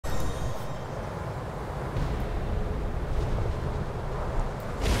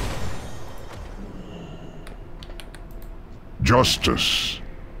justice.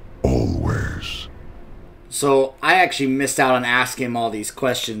 Always. So, I actually missed out on asking him all these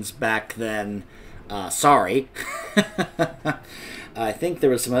questions back then. Sorry. I think there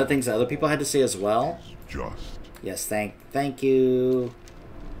were some other things that other people had to say as well. Just. Yes, thank you.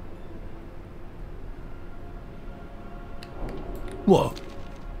 What?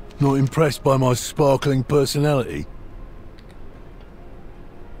 Not impressed by my sparkling personality?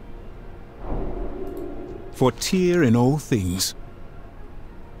 For Tyr in all things.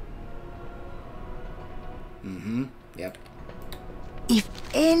 Yep. If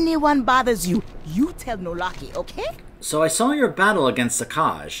anyone bothers you, you tell Nolaki, okay? So I saw your battle against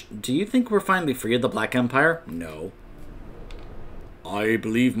Sakaj. Do you think we're finally free of the Black Empire? No. I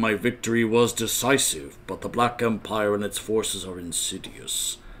believe my victory was decisive, but the Black Empire and its forces are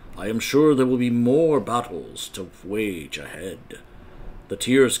insidious. I am sure there will be more battles to wage ahead. The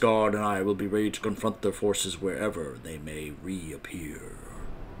Tyr's Guard and I will be ready to confront their forces wherever they may reappear.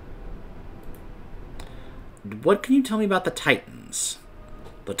 What can you tell me about the Titans?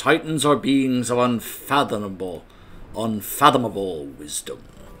 The Titans are beings of unfathomable wisdom.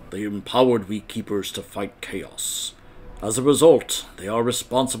 They empowered weak keepers to fight chaos. As a result, they are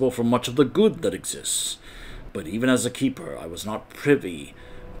responsible for much of the good that exists. But even as a keeper, I was not privy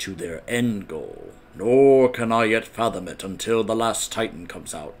to their end goal, nor can I yet fathom it until the last Titan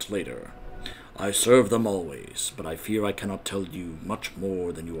comes out later. I serve them always, but I fear I cannot tell you much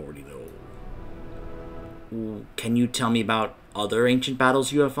more than you already know. Can you tell me about other ancient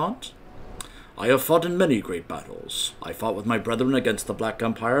battles you have fought? I have fought in many great battles. I fought with my brethren against the Black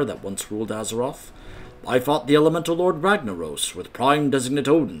Empire that once ruled Azeroth. I fought the Elemental Lord Ragnaros with Prime Designate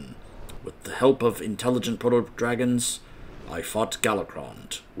Odin. With the help of intelligent proto-dragons, I fought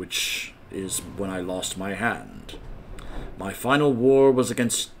Galakrond, which is when I lost my hand. My final war was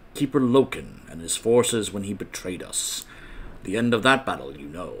against Keeper Loken and his forces when he betrayed us. The end of that battle, you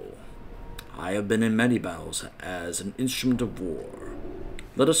know. I have been in many battles as an instrument of war.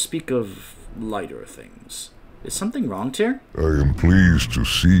 Let us speak of lighter things. Is something wrong, Tyr? I am pleased to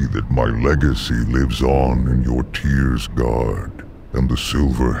see that my legacy lives on in your Tyr's Guard and the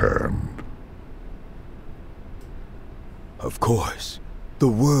Silver Hand. Of course. The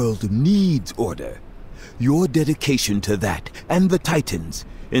world needs order. Your dedication to that and the Titans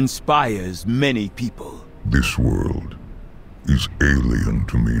inspires many people. This world is alien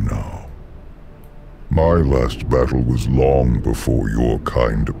to me now. My last battle was long before your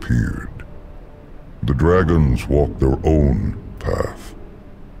kind appeared. The dragons walk their own path.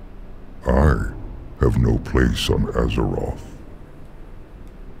 I have no place on Azeroth.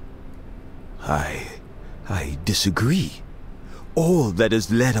 I disagree. All that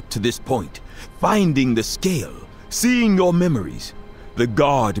has led up to this point, finding the scale, seeing your memories, the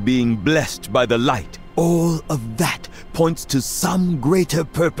Guard being blessed by the light, all of that points to some greater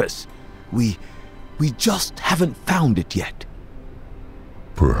purpose. We just haven't found it yet.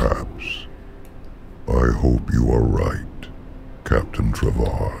 Perhaps. I hope you are right, Captain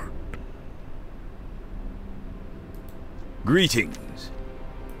Travad. Greetings.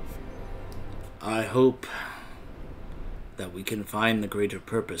 I hope that we can find the greater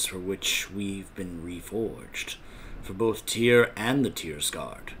purpose for which we've been reforged, for both Tyr and the Tyr's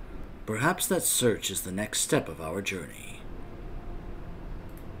Guard. Perhaps that search is the next step of our journey.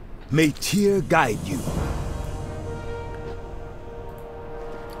 May Tyr guide you.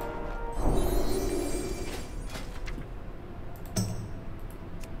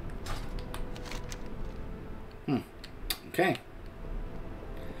 Okay.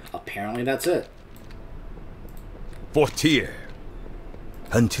 Apparently that's it. For Tyr.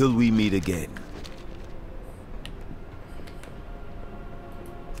 Until we meet again.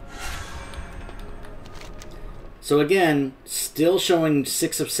 So again, still showing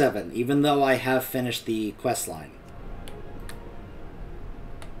 6 of 7, even though I have finished the quest line.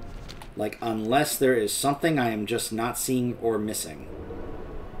 Like, unless there is something I am just not seeing or missing.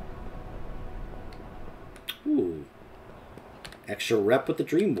 Ooh. Extra rep with the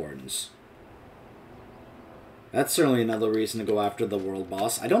Dream Wardens. That's certainly another reason to go after the world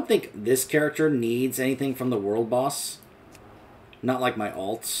boss. I don't think this character needs anything from the world boss. Not like my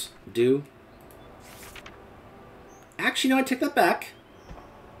alts do. Actually, no, I take that back.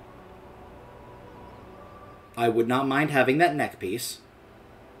 I would not mind having that neck piece.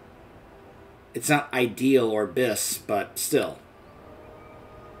 It's not ideal or bis, but still.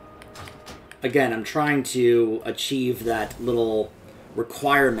 Again, I'm trying to achieve that little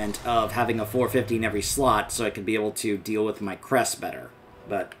requirement of having a 450 in every slot so I can be able to deal with my crest better.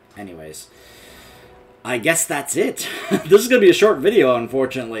 But anyways, I guess that's it. This is going to be a short video,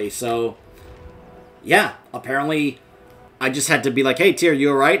 unfortunately. So, yeah, apparently I just had to be like, hey, Tyr, you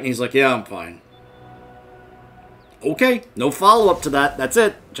alright? And he's like, yeah, I'm fine. Okay, no follow-up to that. That's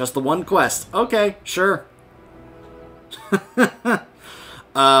it. Just the one quest. Okay, sure.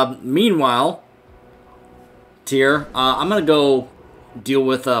 Meanwhile, Tyr, I'm gonna go deal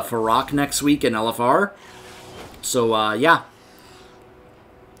with Farak next week in LFR. So, yeah.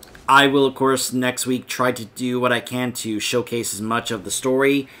 I will, of course, next week try to do what I can to showcase as much of the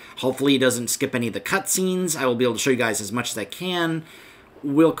story. Hopefully it doesn't skip any of the cutscenes. I will be able to show you guys as much as I can.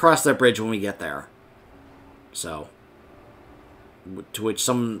 We'll cross that bridge when we get there. So, to which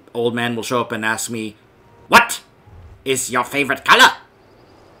some old man will show up and ask me, what is your favorite color?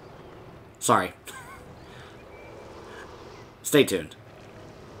 Sorry. Stay tuned.